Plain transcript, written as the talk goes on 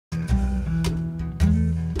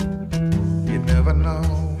never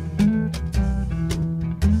know.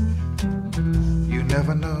 You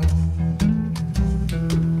never know.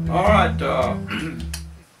 All right.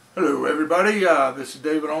 Hello, everybody. This is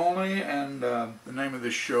David Olney, and the name of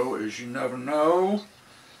this show is You Never Know.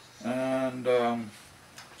 And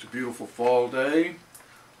it's a beautiful fall day.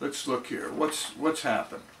 Let's look here. What's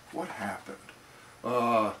happened? What happened?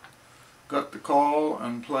 Got the call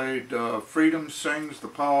and played Freedom Sings the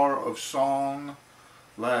Power of Song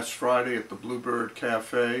last Friday at the Bluebird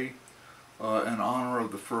Café in honor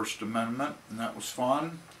of the First Amendment, and that was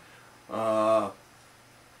fun. Last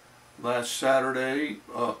Saturday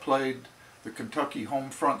played the Kentucky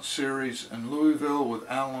Homefront Series in Louisville with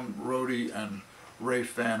Alan, Rhody, and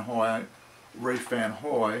Rafe Van Hoy.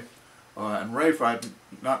 And Rafe I'd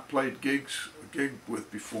not played a gig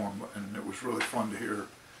with before, and it was really fun to hear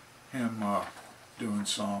him doing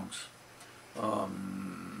songs.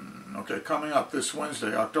 Okay, coming up this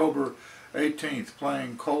Wednesday, October 18th,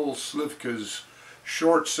 playing Cole Slivka's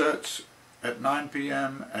short sets at 9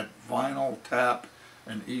 p.m. at Vinyl Tap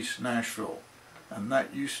in East Nashville. And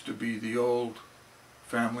that used to be the old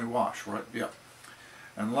Family Wash, right? Yeah.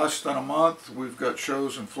 In less than a month, we've got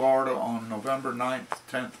shows in Florida on November 9th,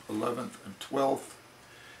 10th, 11th, and 12th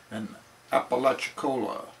in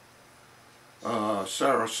Apalachicola,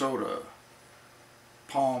 Sarasota,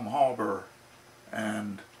 Palm Harbor,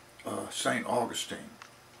 and St. Augustine.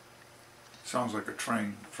 Sounds like a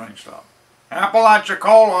train stop.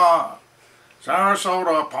 Apalachicola,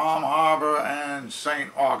 Sarasota, Palm Harbor, and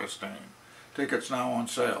St. Augustine. Tickets now on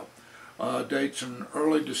sale. Dates in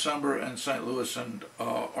early December in St. Louis and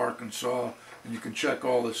Arkansas, and you can check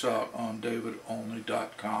all this out on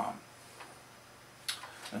davidolney.com.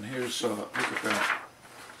 And here's, look at that,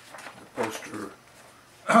 the poster,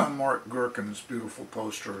 Mark Gherkin's beautiful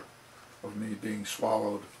poster of me being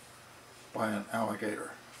swallowed by an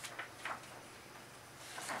alligator.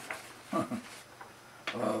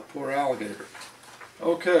 Poor alligator.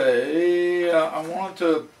 Okay, I wanted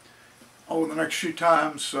to, over the next few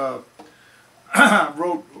times, I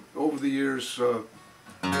wrote over the years songs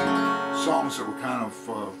that were kind of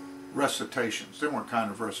recitations. They weren't kind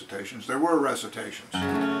of recitations, they were recitations,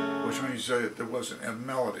 which means that there wasn't a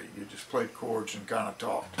melody. You just played chords and kind of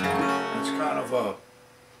talked. And it's kind of a,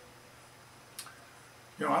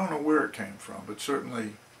 you know, I don't know where it came from, but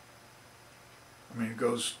certainly, I mean, it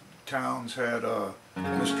goes, Towns had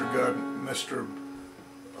Mr.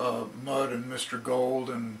 Mud and Mr. Gold,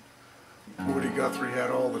 and Woody Guthrie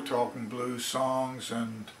had all the talking blues songs,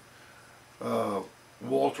 and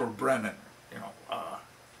Walter Brennen, you know,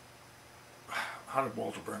 how did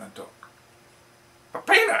Walter Brennen talk?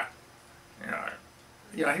 Papina!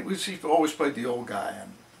 You know, he always played the old guy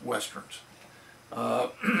in westerns.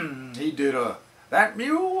 He did That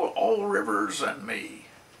Mule, All Rivers and Me.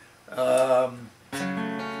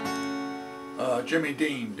 Jimmy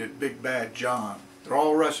Dean did Big Bad John. They're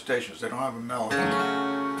all recitations. They don't have a melody.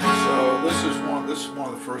 So this is one of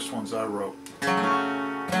the first ones I wrote.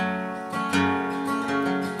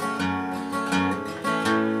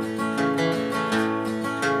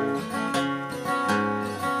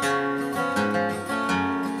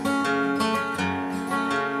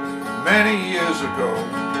 Many years ago,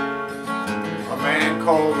 a man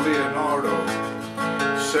called Leonardo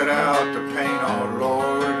set out to paint our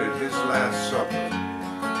Lord at his Last Supper.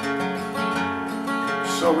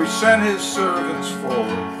 So he sent his servants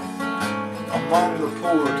forward among the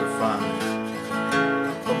poor to find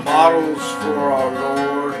the models for our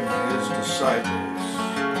Lord and his disciples.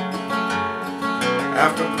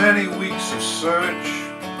 After many weeks of search,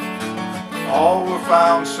 all were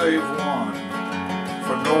found save one,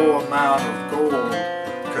 for no amount of gold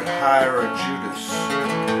could hire a Judas.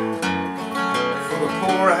 For the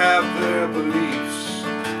poor have their beliefs,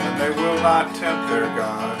 and they will not tempt their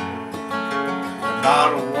God, and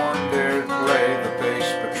not a one dare play the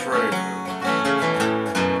base betrayer.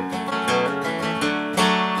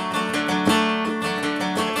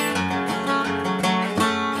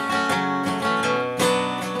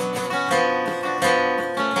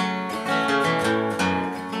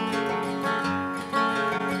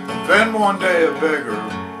 Then one day a beggar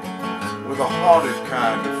with a haunted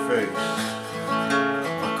kind of face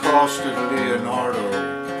accosted Leonardo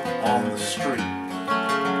on the street.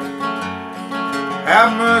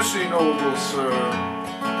 Have mercy, noble sir,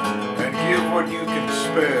 and give what you can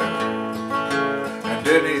spare, and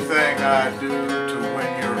anything I do to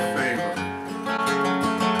win your favor.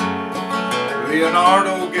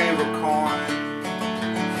 Leonardo gave a coin,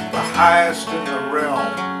 the highest in the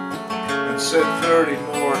realm, and said 30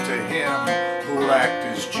 more to him who'll act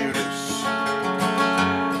as Judas.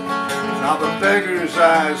 Now the beggar's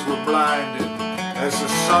eyes were blinded as the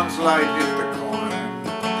sun's light hit the coin,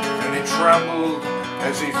 and he trembled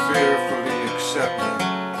as he fearfully accepted.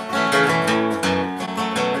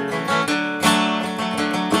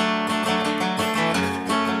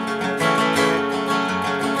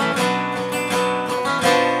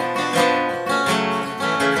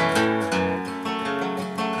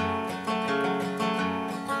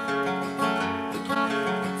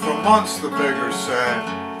 For months the beggar sat,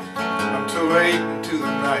 until late into the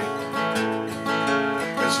night,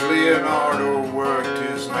 as Leonardo worked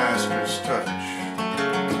his master's touch.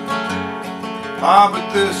 Ah,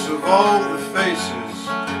 but this of all the faces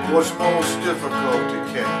was most difficult to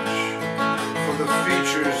catch, for the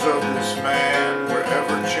features of this man were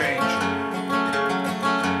ever changing.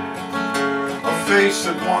 A face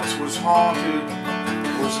that once was haunted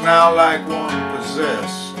was now like one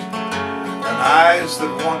possessed, and eyes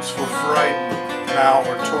that once were frightened now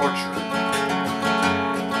were tortured.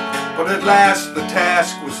 But at last the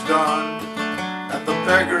task was done, and the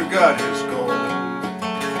beggar got his gold,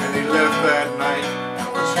 and he left that night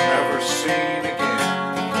and was never seen again.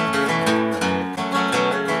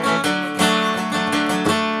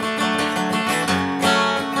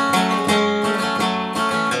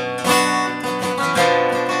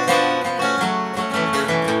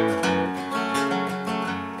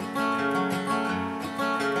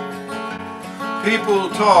 People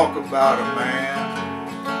talk about a man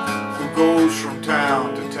who goes from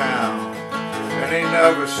town to town, and he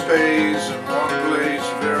never stays in one place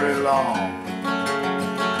very long.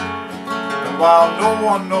 And while no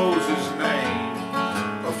one knows his name,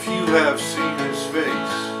 a few have seen his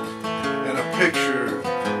face in a picture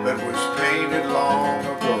that was painted long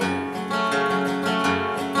ago.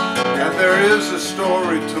 And there is a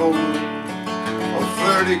story told of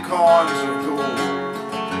 30 coins of gold,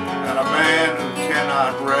 and a man who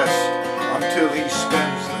cannot rest until he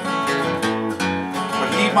spends them. But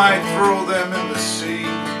he might throw them in the sea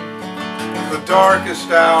in the darkest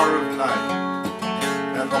hour of night,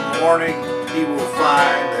 and the morning he will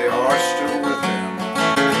find they are still with him.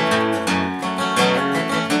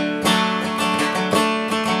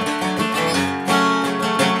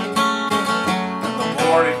 And the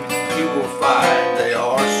morning he will find they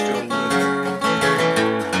are still with him.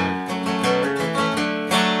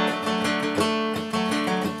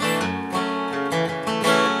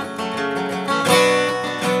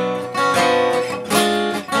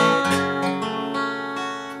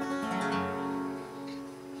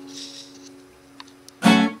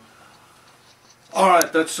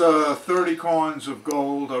 Alright, that's 30 coins of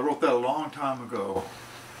gold. I wrote that a long time ago.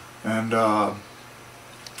 And, I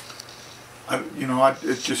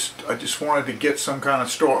just wanted to get some kind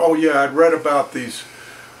of story. Oh yeah, I'd read about these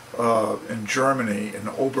in Germany, in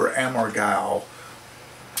Oberammergau.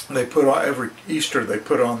 They put on, every Easter they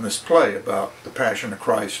put on this play about the Passion of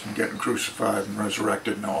Christ and getting crucified and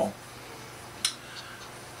resurrected and all.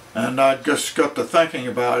 And I just got to thinking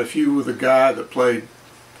about if you were the guy that played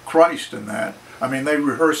Christ in that. I mean, they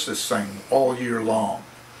rehearse this thing all year long.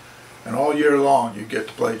 And all year long you get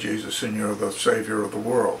to play Jesus and you're the Savior of the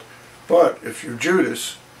world. But if you're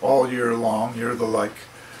Judas, all year long you're the, like,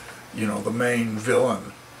 you know, the main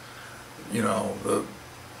villain. You know,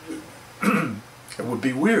 it would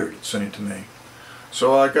be weird, it seemed to me.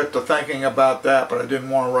 So I got to thinking about that, but I didn't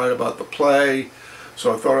want to write about the play.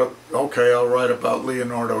 So I thought, okay, I'll write about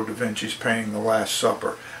Leonardo da Vinci's painting The Last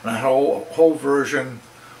Supper. And I had a whole version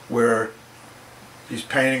where he's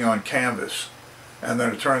painting on canvas, and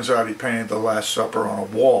then it turns out he painted The Last Supper on a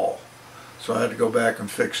wall. So I had to go back and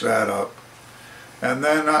fix that up. And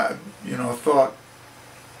then I, thought,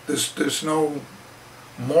 there's no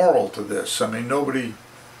moral to this. I mean, nobody,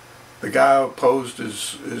 the guy who posed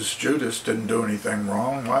as Judas didn't do anything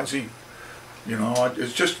wrong. Why is he,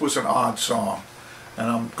 it just was an odd song. And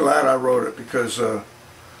I'm glad I wrote it because it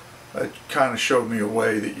kind of showed me a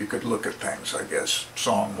way that you could look at things, I guess,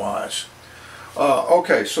 song-wise.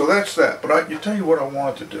 Okay, so that's that. But you tell you what I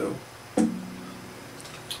wanted to do.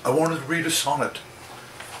 I wanted to read a sonnet.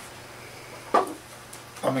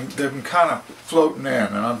 I mean, they've been kind of floating in,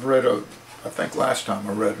 and I've read I think last time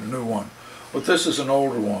I read a new one. But this is an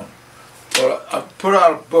older one. But I put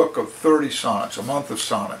out a book of 30 sonnets, a month of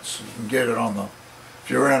sonnets. You can get it on if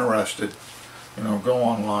you're interested, go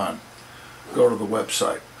online, go to the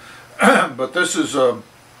website. But this is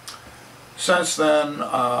since then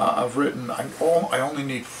I've written, I only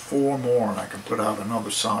need 4 more and I can put out another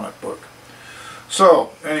sonnet book.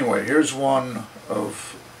 So anyway, here's one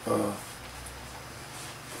of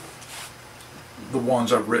the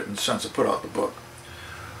ones I've written since I put out the book.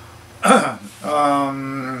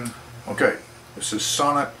 Okay, this is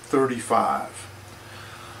Sonnet 35.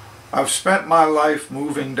 I've spent my life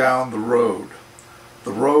moving down the road.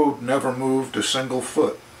 The road never moved a single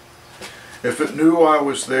foot. If it knew I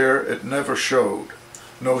was there, it never showed.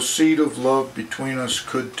 No seed of love between us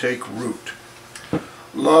could take root.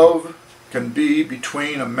 Love can be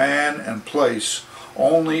between a man and place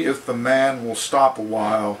only if the man will stop a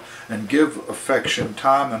while and give affection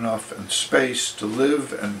time enough and space to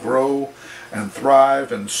live and grow and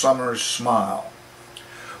thrive in summer's smile.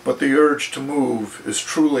 But the urge to move is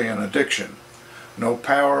truly an addiction. No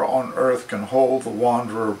power on earth can hold the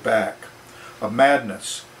wanderer back. A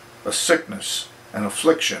madness, a sickness, an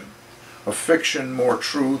affliction, a fiction more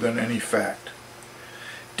true than any fact.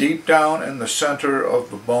 Deep down in the center of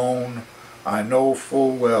the bone, I know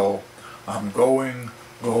full well I'm going,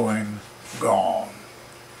 gone.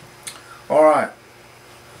 All right.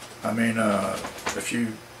 I mean, if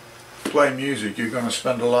you play music, you're going to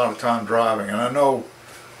spend a lot of time driving. And I know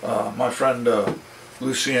my friend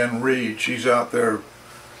Lucienne Reed, she's out there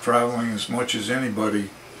traveling as much as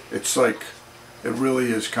anybody. It's like, it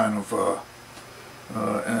really is kind of,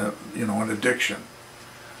 you know, an addiction.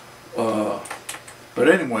 But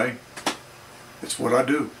anyway, it's what I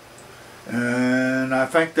do. And I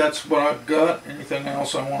think that's what I've got. Anything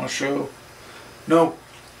else I want to show? No,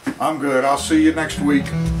 I'm good. I'll see you next week.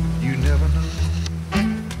 You never know.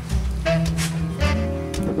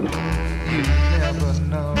 You never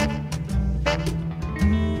know.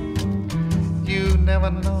 You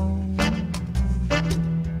never know.